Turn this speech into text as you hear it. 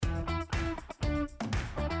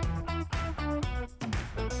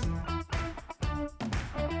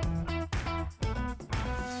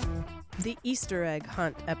the Easter egg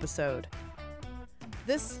hunt episode.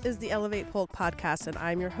 This is the Elevate Polk podcast, and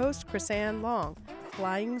I'm your host, Chris-Ann Long.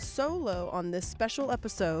 Flying solo on this special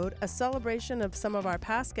episode, a celebration of some of our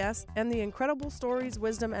past guests and the incredible stories,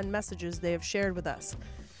 wisdom, and messages they have shared with us.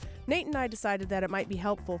 Nate and I decided that it might be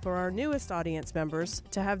helpful for our newest audience members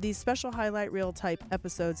to have these special highlight reel type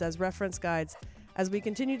episodes as reference guides as we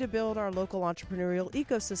continue to build our local entrepreneurial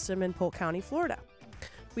ecosystem in Polk County, Florida.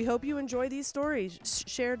 We hope you enjoy these stories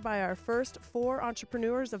shared by our first 4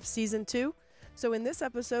 entrepreneurs of season 2. So in this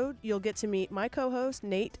episode, you'll get to meet my co-host,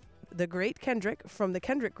 Nate, the Great Kendrick from the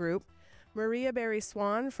Kendrick Group, Maria Berry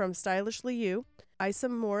Swan from Stylishly You,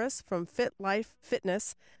 Isom Morris from Fit Life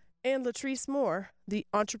Fitness, and Latrice Moore, the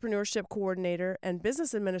Entrepreneurship Coordinator and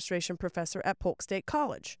Business Administration Professor at Polk State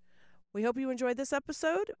College. We hope you enjoyed this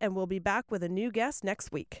episode, and we'll be back with a new guest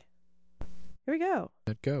next week. Here we go.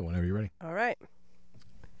 Let go whenever you're ready. All right.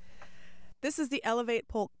 This is the Elevate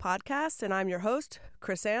Polk podcast, and I'm your host,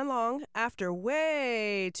 Chris-Ann Long, after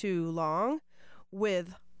way too long,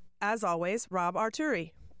 with, as always, Rob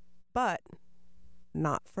Arturi. But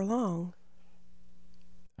not for long.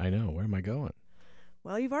 I know. Where am I going?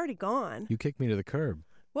 Well, you've already gone. You kicked me to the curb.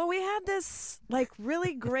 Well, we had this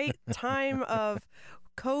really great time of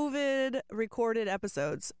COVID recorded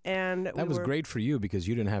episodes, and that was great for you because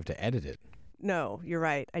you didn't have to edit it. No, you're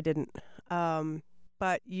right. I didn't.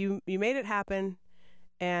 But you made it happen,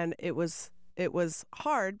 and it was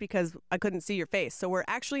hard because I couldn't see your face. So we're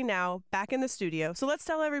actually now back in the studio. So let's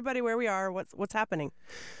tell everybody where we are, what's happening.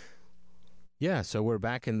 Yeah, so we're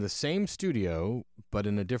back in the same studio, but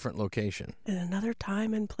in a different location. In another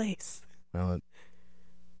time and place. Well,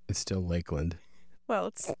 it's still Lakeland. Well,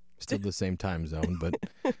 it's still the same time zone, but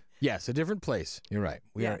yes, a different place. You're right.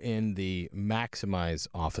 We are in the Maximize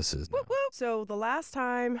offices now. Whoop, whoop. So the last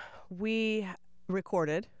time we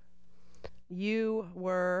recorded, you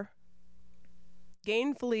were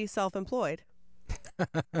gainfully self-employed.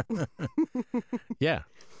 Yeah,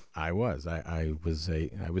 I was. I was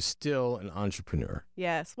still an entrepreneur.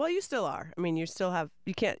 Yes. Well, you still are. I mean, you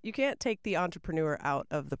can't take the entrepreneur out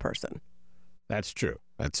of the person. That's true.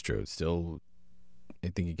 It's still, I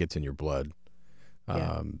think it gets in your blood.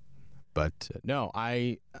 Yeah. But no,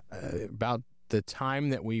 about the time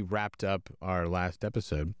that we wrapped up our last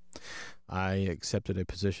episode, I accepted a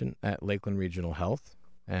position at Lakeland Regional Health,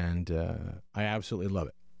 and I absolutely love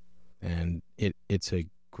it. And it's a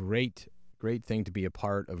great thing to be a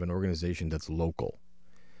part of an organization that's local.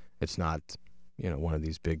 It's not, one of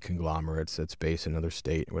these big conglomerates that's based in another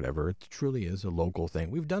state or whatever. It truly is a local thing.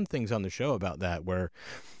 We've done things on the show about that where,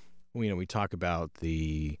 we talk about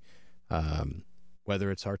the,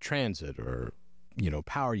 whether it's our transit or,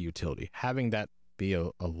 power utility, having that be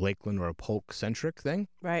a Lakeland or a Polk-centric thing.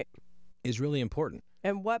 Right. Is really important.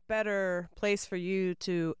 And what better place for you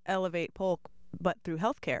to elevate Polk but through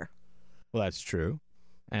healthcare? Well, that's true.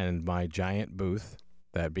 And my giant booth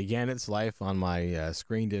that began its life on my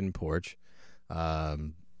screened-in porch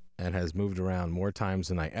and has moved around more times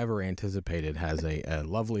than I ever anticipated has a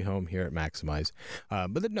lovely home here at Maximize.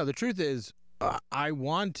 But the truth is, I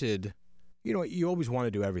wanted, you always want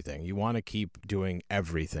to do everything. You want to keep doing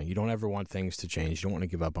everything. You don't ever want things to change. You don't want to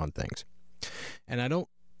give up on things. And I don't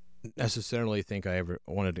necessarily think I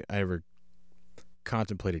ever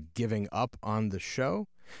contemplated giving up on the show,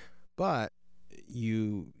 but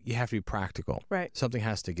you have to be practical. Right. Something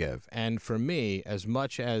has to give. And for me, as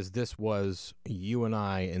much as this was you and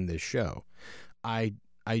I in this show, I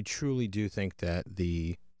truly do think that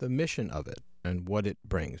the mission of it and what it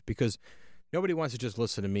brings, because nobody wants to just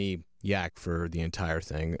listen to me yak for the entire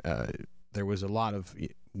thing. There was a lot of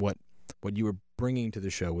what you were bringing to the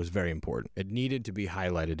show was very important. It needed to be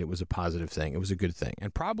highlighted. It was a positive thing. It was a good thing.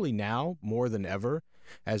 And probably now, more than ever,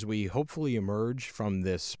 as we hopefully emerge from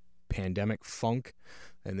this pandemic funk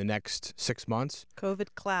in the next 6 months. COVID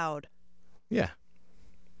cloud. Yeah.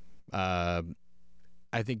 I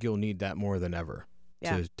think you'll need that more than ever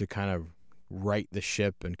to kind of right the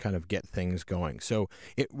ship and kind of get things going. So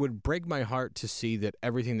it would break my heart to see that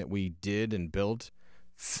everything that we did and built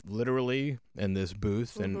literally in this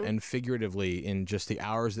booth and figuratively in just the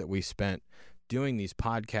hours that we spent doing these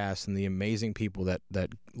podcasts and the amazing people that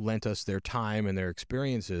lent us their time and their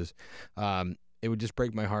experiences, it would just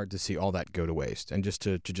break my heart to see all that go to waste and just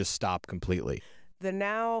to just stop completely. The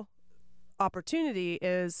now opportunity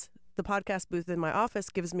is the podcast booth in my office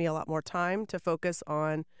gives me a lot more time to focus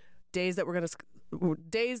on days that we're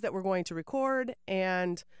going to record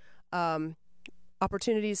and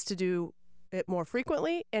opportunities to do it more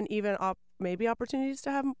frequently, and even maybe opportunities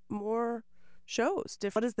to have more shows.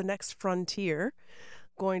 What is the next frontier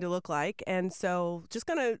going to look like? And so just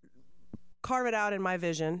going to carve it out in my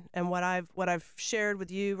vision and what I've shared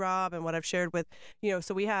with you, Rob, and what I've shared with,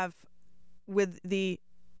 so we have, with the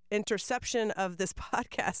interception of this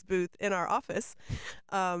podcast booth in our office,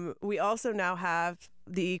 we also now have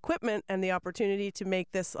the equipment and the opportunity to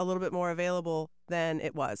make this a little bit more available than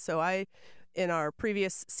it was. So in our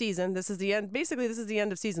previous season, this is the end. Basically, this is the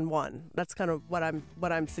end of season 1. That's kind of what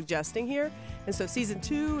I'm suggesting here. And so season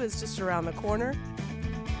 2 is just around the corner.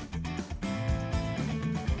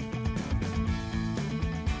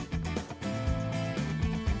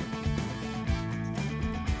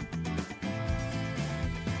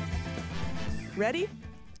 Ready,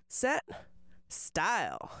 set,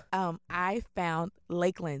 style. I found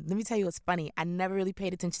Lakeland. Let me tell you what's funny. I never really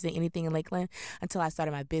paid attention to anything in Lakeland until I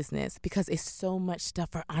started my business because it's so much stuff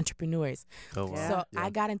for entrepreneurs. Oh, wow. So I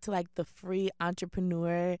got into like the free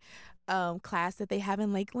entrepreneur class that they have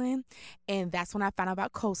in Lakeland, and that's when I found out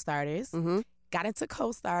about Co-Starters. Mm-hmm. Got into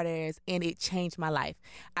Co-Starters, and it changed my life.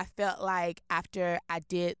 I felt like after I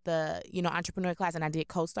did the, entrepreneur class and I did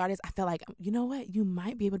Co-Starters, I felt like, you know what? You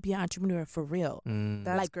might be able to be an entrepreneur for real.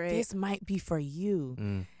 That's like, great. This might be for you.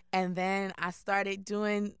 And then I started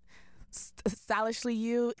doing Stylishly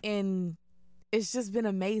You, and it's just been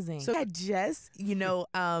amazing. So I just,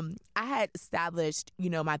 I had established,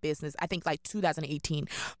 my business, I think like 2018,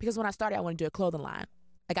 because when I started, I wanted to do a clothing line.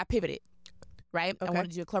 Like I pivoted. Right? Okay. I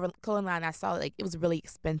wanted to do a clothing line. I saw like it was really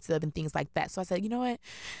expensive and things like that. So I said, you know what?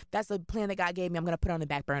 That's a plan that God gave me. I'm gonna put it on the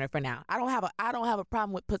back burner for now. I don't have a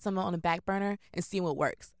problem with put something on the back burner and seeing what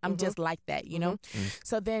works. I'm just like that,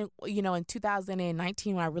 So then, in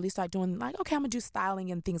 2019 when I really started doing like, okay, I'm gonna do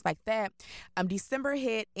styling and things like that. December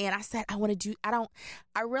hit and I said I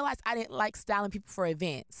realized I didn't like styling people for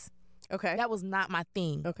events. Okay. That was not my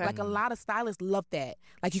thing. Okay. Like a lot of stylists love that.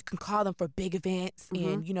 Like you can call them for big events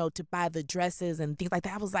and, to buy the dresses and things like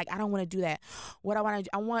that. I was like, I don't want to do that. What I want to do,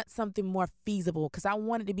 I want something more feasible because I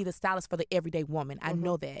wanted to be the stylist for the everyday woman. I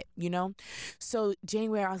know that, So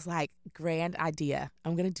January, I was like, grand idea.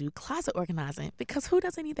 I'm going to do closet organizing because who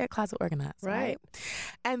doesn't need their closet organized? Right.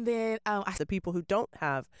 And then the people who don't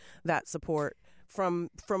have that support from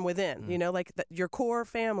within, your core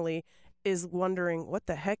family is wondering, what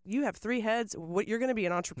the heck? You have 3 heads. What, you're going to be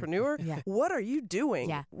an entrepreneur? Yeah. What are you doing?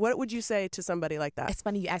 Yeah. What would you say to somebody like that? It's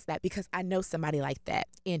funny you ask that because I know somebody like that,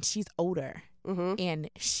 and she's older, and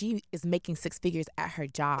she is making 6 figures at her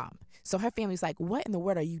job. So her family's like, what in the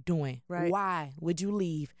world are you doing? Right. Why would you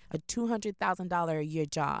leave a $200,000 a year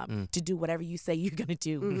job to do whatever you say you're going to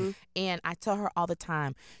do? And I tell her all the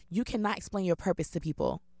time, you cannot explain your purpose to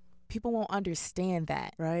people. People won't understand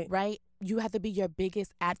that. Right? You have to be your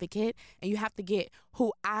biggest advocate, and you have to get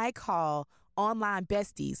who I call online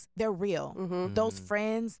besties. They're real. Those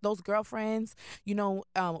friends, those girlfriends, or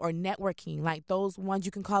networking, like those ones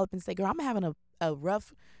you can call up and say, girl, I'm having a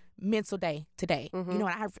rough mental day today.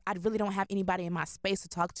 I really don't have anybody in my space to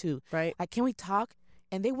talk to. Right. Like, can we talk?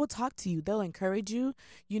 And they will talk to you. They'll encourage you,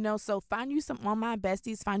 So find you some online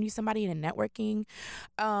besties, find you somebody in a networking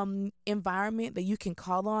environment that you can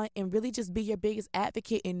call on and really just be your biggest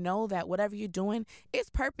advocate and know that whatever you're doing is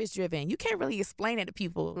purpose-driven. You can't really explain it to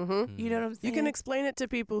people. You know what I'm saying? You can explain it to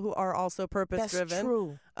people who are also purpose-driven. That's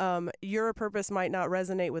true. Your purpose might not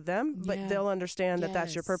resonate with them, but they'll understand that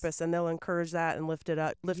that's your purpose, and they'll encourage that and lift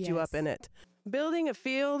you up in it. Building a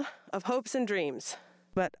field of hopes and dreams.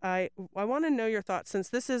 But I want to know your thoughts, since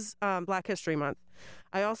this is Black History Month.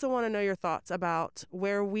 I also want to know your thoughts about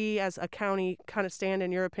where we as a county kind of stand,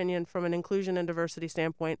 in your opinion, from an inclusion and diversity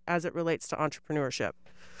standpoint as it relates to entrepreneurship.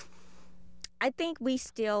 I think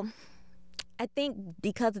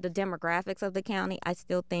because of the demographics of the county, I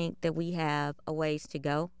still think that we have a ways to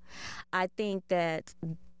go. I think that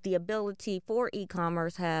the ability for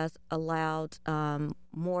e-commerce has allowed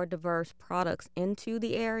more diverse products into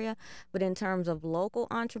the area, but in terms of local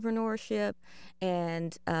entrepreneurship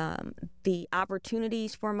and the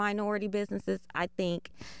opportunities for minority businesses, I think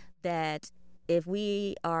that if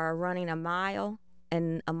we are running a mile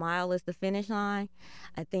and a mile is the finish line,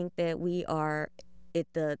 I think that we are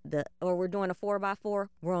or we're doing a 4x4,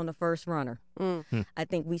 we're on the first runner. I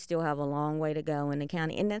think we still have a long way to go in the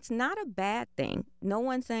county, and that's not a bad thing. No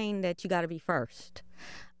one's saying that you got to be first.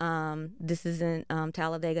 This isn't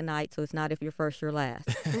Talladega Nights, so it's not if you're first, you're last.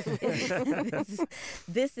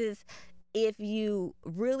 This is if you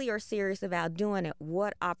really are serious about doing it,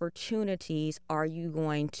 what opportunities are you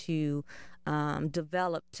going to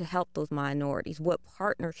develop to help those minorities? What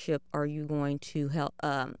partnership are you going to help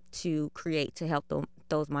to create to help them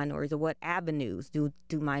those minorities, or what avenues do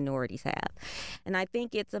minorities have? And I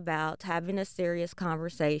think it's about having a serious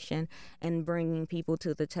conversation and bringing people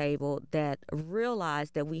to the table that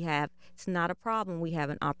realize that it's not a problem. We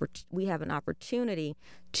have an opportunity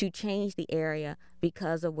to change the area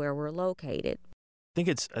because of where we're located. I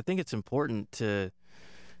think it's important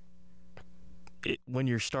when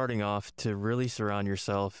you're starting off to really surround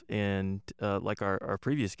yourself, and like our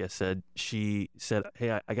previous guest said, she said,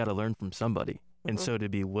 hey, I got to learn from somebody. Mm-hmm. And so to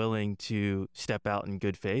be willing to step out in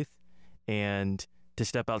good faith and to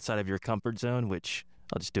step outside of your comfort zone, which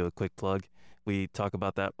I'll just do a quick plug. We talk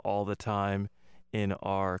about that all the time in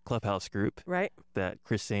our Clubhouse group, right, that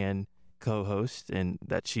Chris-Ann co-hosts and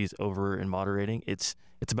that she's over and moderating. It's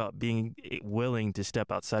about being willing to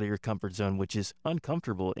step outside of your comfort zone, which is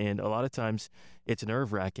uncomfortable, and a lot of times it's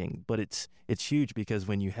nerve-wracking. But it's huge, because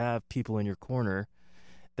when you have people in your corner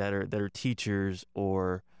that are teachers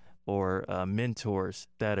or mentors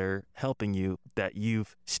that are helping you, that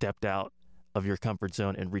you've stepped out of your comfort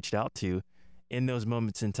zone and reached out to, in those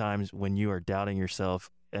moments and times when you are doubting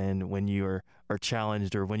yourself and when you are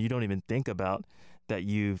challenged, or when you don't even think about that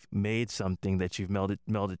you've made something that you've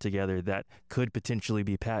melded together that could potentially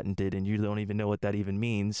be patented, and you don't even know what that even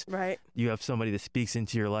means. Right. You have somebody that speaks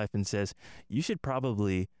into your life and says, you should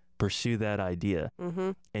probably pursue that idea.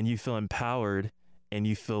 Mm-hmm. And you feel empowered, and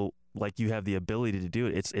you feel like you have the ability to do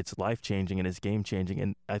it. It's life-changing, and it's game-changing.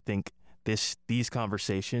 And I think these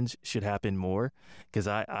conversations should happen more, because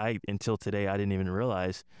I until today I didn't even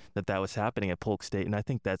realize that was happening at Polk State, and I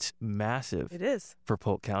think that's massive. It is for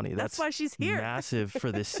Polk County. That's why she's here. Massive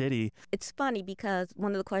for this city. It's funny because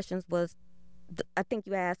one of the questions was, I think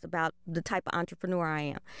you asked about the type of entrepreneur I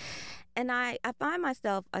am, and I find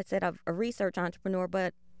myself, I said I'm a research entrepreneur,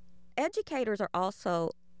 but educators are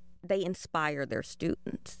also, they inspire their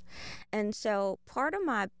students, and so part of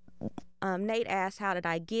my Nate asked, how did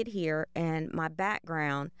I get here, and my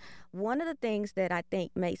background. One of the things that I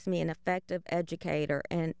think makes me an effective educator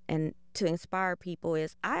and to inspire people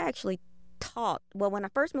is I actually taught. Well, when I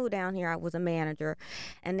first moved down here, I was a manager,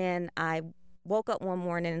 and then I woke up one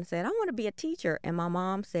morning and said, I want to be a teacher. And my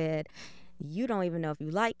mom said, you don't even know if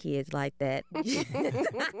you like kids like that. And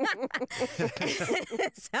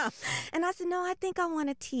I said, no, I think I want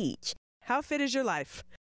to teach. How fit is your life?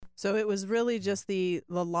 So it was really just the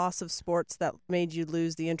loss of sports that made you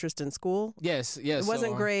lose the interest in school? Yes. It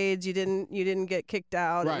wasn't grades. You didn't get kicked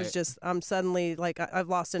out. Right. It was just I'm suddenly like I've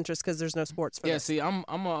lost interest because there's no sports for this. See, I'm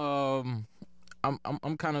kind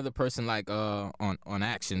of the person like on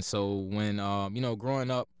action. So when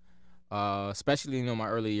growing up, especially my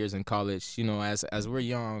early years in college, as we're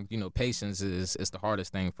young, patience is the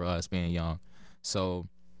hardest thing for us being young. So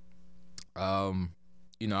I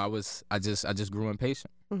just grew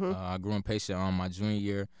impatient. Mm-hmm. I grew impatient on my junior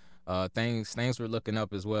year. Things were looking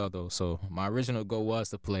up as well, though. So my original goal was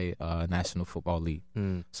to play National Football League.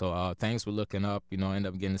 So things were looking up. Ended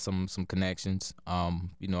up getting some connections.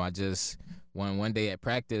 I just one day at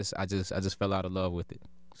practice, I just fell out of love with it.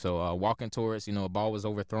 So walking towards, a ball was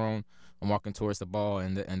overthrown. I'm walking towards the ball,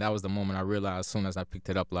 and that was the moment I realized as soon as I picked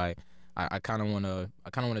it up, like I kind of want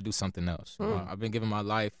to do something else. I've been giving my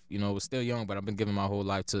life, it was still young, but I've been giving my whole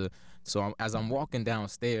life to. So as I'm walking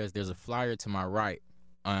downstairs, there's a flyer to my right,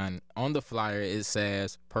 and on the flyer it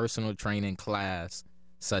says personal training class,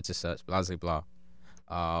 such and such, blah blah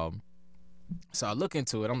blah. So I look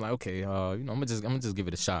into it. I'm like, okay, I'm gonna just give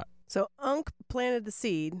it a shot. So Unc planted the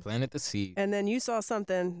seed, and then you saw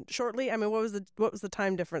something shortly. I mean, what was the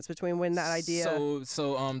time difference between when that idea? So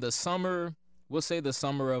the summer. We'll say the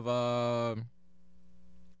summer of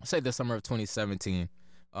 2017.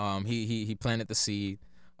 He planted the seed.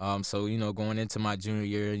 So going into my junior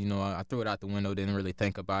year, I threw it out the window, didn't really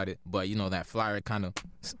think about it. But that flyer kind of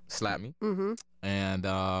slapped me. Mm-hmm. And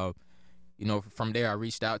from there I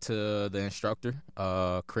reached out to the instructor,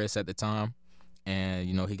 Chris at the time, and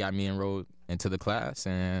he got me enrolled into the class,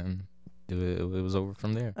 and it was over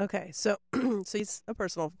from there. Okay, so he's a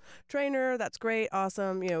personal trainer. That's great,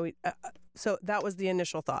 awesome. So that was the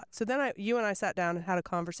initial thought. So then you and I sat down and had a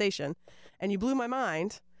conversation, and you blew my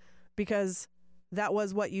mind because that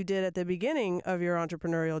was what you did at the beginning of your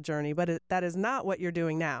entrepreneurial journey, but that is not what you're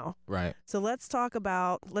doing now. Right. So let's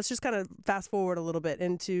just kind of fast forward a little bit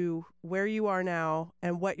into where you are now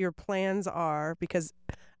and what your plans are, because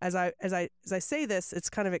as I say this, it's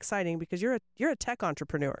kind of exciting because you're a tech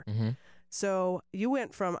entrepreneur. Mm-hmm. So you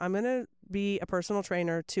went from I'm going to be a personal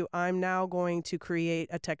trainer to I'm now going to create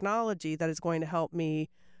a technology that is going to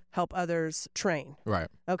help others train. Right.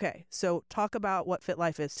 Okay. So talk about what Fit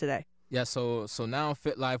Life is today. Yeah, so now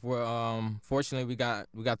Fit Life, we're fortunately we got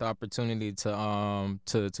the opportunity to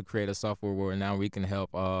create a software where now we can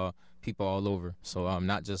help people all over. So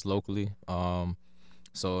not just locally.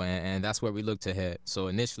 So and that's where we look to head. So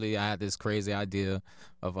initially I had this crazy idea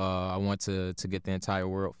of I want to get the entire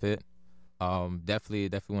world fit. Definitely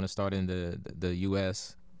want to start in the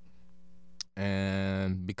US.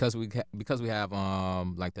 And because we have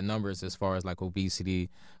like the numbers as far as like obesity,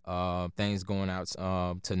 things going out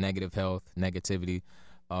to negative health, negativity,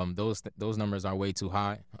 those numbers are way too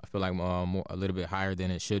high. I feel like a little bit higher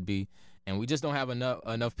than it should be, and we just don't have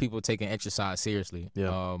enough people taking exercise seriously.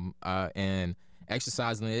 Yeah. And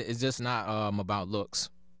exercising, it's just not about looks.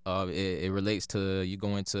 It relates to you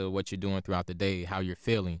going to what you're doing throughout the day, how you're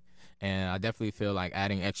feeling, and I definitely feel like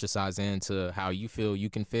adding exercise into how you feel you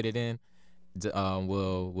can fit it in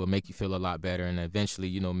will make you feel a lot better, and eventually,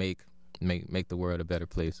 make the world a better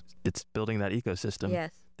place. It's building that ecosystem.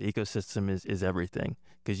 Yes. The ecosystem is everything,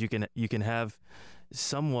 because you can have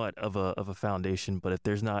somewhat of a foundation, but if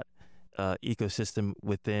there's not ecosystem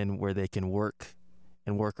within where they can work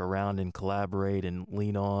around and collaborate and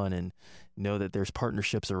lean on and know that there's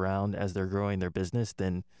partnerships around as they're growing their business,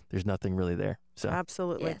 then there's nothing really there. So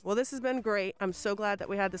Absolutely. Yes. Well, this has been great. I'm so glad that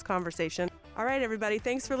we had this conversation. All right, everybody,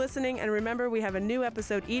 thanks for listening. And remember, we have a new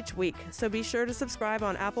episode each week. So be sure to subscribe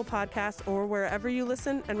on Apple Podcasts or wherever you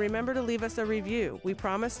listen. And remember to leave us a review. We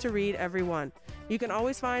promise to read every one. You can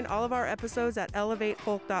always find all of our episodes at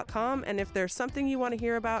elevatefolk.com. And if there's something you want to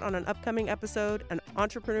hear about on an upcoming episode, an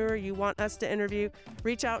entrepreneur you want us to interview,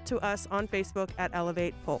 reach out to us on Facebook at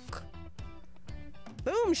Elevate Folk.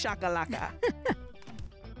 Boom shakalaka.